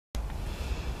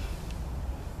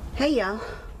Hey y'all,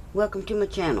 welcome to my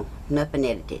channel,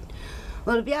 NuffinEdited.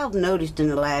 Well, if y'all have noticed in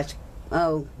the last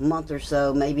month or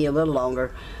so, maybe a little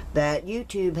longer, that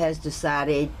YouTube has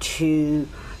decided to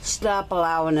stop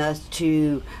allowing us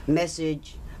to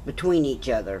message between each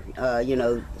other.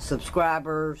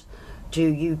 Subscribers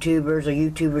to YouTubers or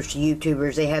YouTubers to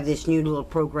YouTubers. They have this new little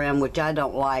program which I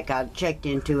don't like. I checked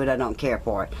into it, I don't care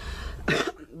for it.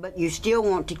 But you still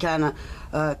want to kind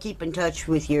of keep in touch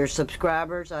with your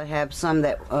subscribers. I have some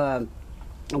that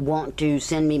want to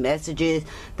send me messages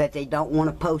that they don't want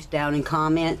to post down in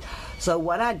comments. So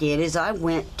what I did is I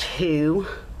went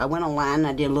online and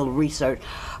I did a little research.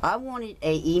 I wanted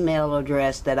an email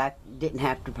address that I didn't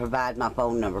have to provide my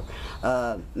phone number.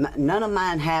 None of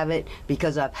mine have it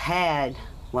because I've had,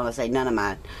 well, I say none of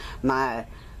mine, my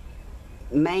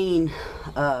main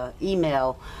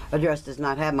email address does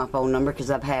not have my phone number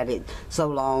because I've had it so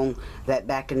long that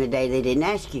back in the day they didn't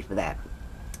ask you for that.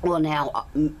 Well, now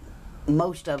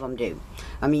most of them do.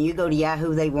 I mean, you go to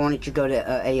Yahoo, they want it. You go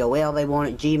to AOL, they want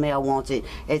it. Gmail wants it,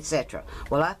 etc.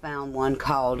 Well, I found one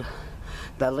called,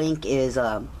 the link is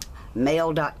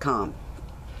mail.com,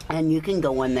 and you can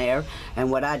go in there, and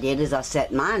what I did is I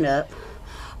set mine up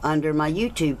under my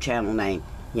YouTube channel name,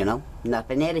 you know,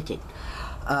 NuffinEdited.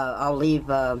 I'll leave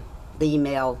the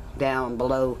email down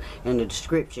below in the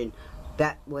description.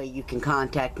 That way you can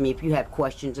contact me if you have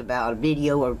questions about a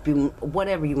video or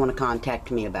whatever you want to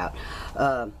contact me about.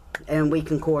 And we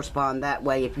can correspond that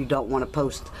way if you don't want to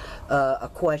post a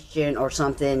question or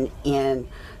something in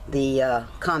the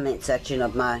comment section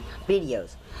of my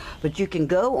videos. But you can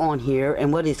go on here,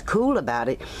 and what is cool about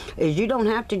it is you don't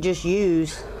have to just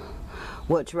use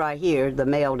what's right here, the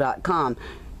mail.com.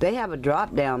 They have a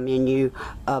drop-down menu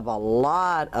of a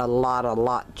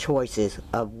lot choices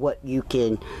of what you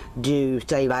can do.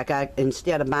 Say, like,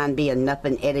 instead of mine being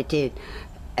NuffinEdited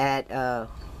at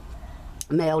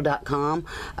mail.com,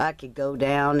 I could go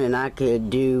down and I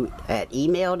could do at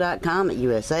email.com, at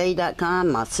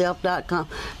usa.com, myself.com.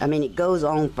 I mean, it goes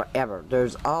on forever.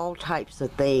 There's all types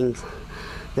of things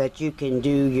that you can do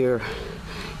your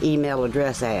email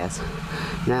address as.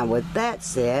 Now, with that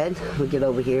said, we get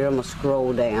over here. I'm gonna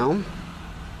scroll down.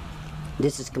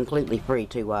 This is completely free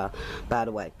too, by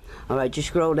the way. All right, you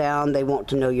scroll down. They want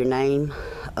to know your name,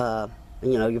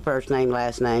 you know, your first name,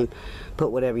 last name. Put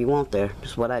whatever you want there.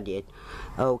 That's what I did.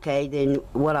 Okay, then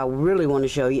what I really want to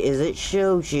show you is it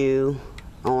shows you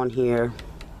on here.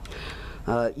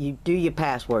 You do your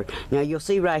password. Now you'll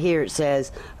see right here it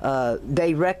says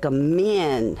they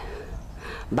recommend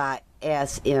by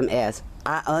SMS.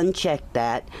 I unchecked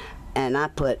that and I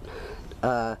put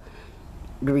the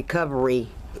recovery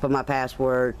for my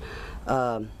password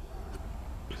by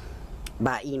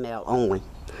email only.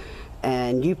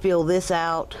 And you fill this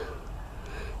out.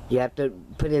 You have to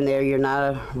put in there you're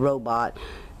not a robot.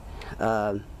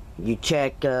 You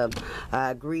check I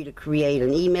agree to create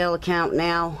an email account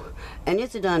now, and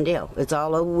it's a done deal. It's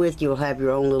all over with. You'll have your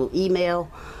own little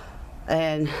email.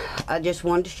 And I just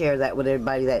wanted to share that with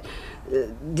everybody, that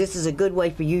this is a good way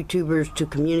for YouTubers to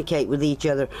communicate with each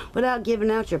other without giving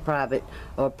out your private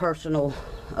or personal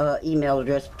email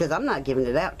address, because I'm not giving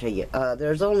it out to you.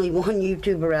 There's only one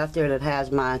YouTuber out there that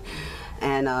has mine,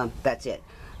 and that's it.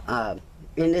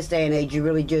 In this day and age, you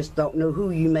really just don't know who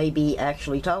you may be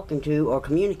actually talking to or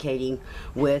communicating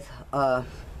with, you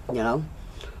know,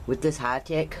 with this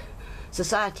high-tech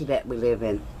society that we live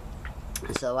in.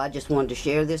 So I just wanted to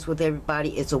share this with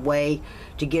everybody. It's a way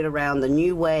to get around the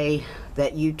new way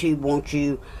that YouTube wants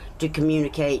you to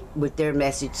communicate with their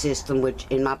message system, which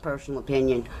in my personal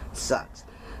opinion sucks.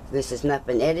 This is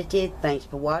NuffinEdited. Thanks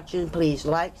for watching. Please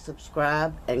like,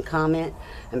 subscribe, and comment.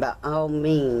 And by all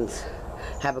means,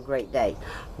 have a great day.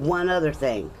 One other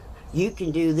thing. You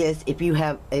can do this if you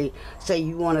have a, say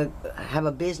you want to have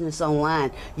a business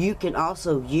online. You can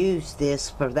also use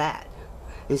this for that,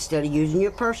 instead of using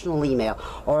your personal email.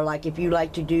 Or like if you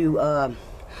like to do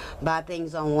buy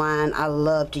things online. I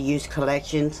love to use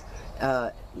Collections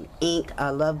Inc. I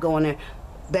love going there.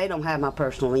 They don't have my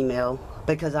personal email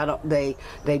because I don't, they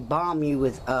bomb you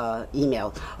with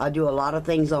emails. I do a lot of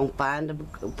things on Find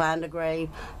a Grave.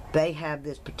 They have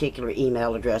this particular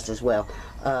email address as well,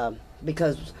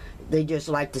 because they just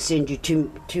like to send you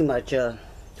too much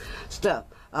stuff.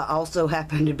 I also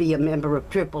happen to be a member of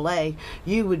AAA.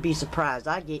 You would be surprised.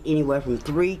 I get anywhere from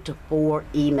 3 to 4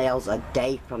 emails a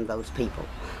day from those people.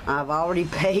 I've already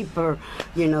paid for,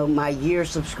 you know, my year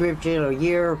subscription or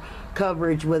year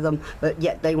coverage with them, but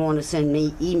yet they want to send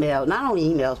me email. Not only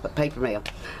emails, but paper mail.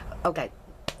 Okay,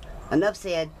 enough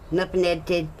said.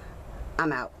 NuffinEdited.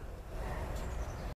 I'm out.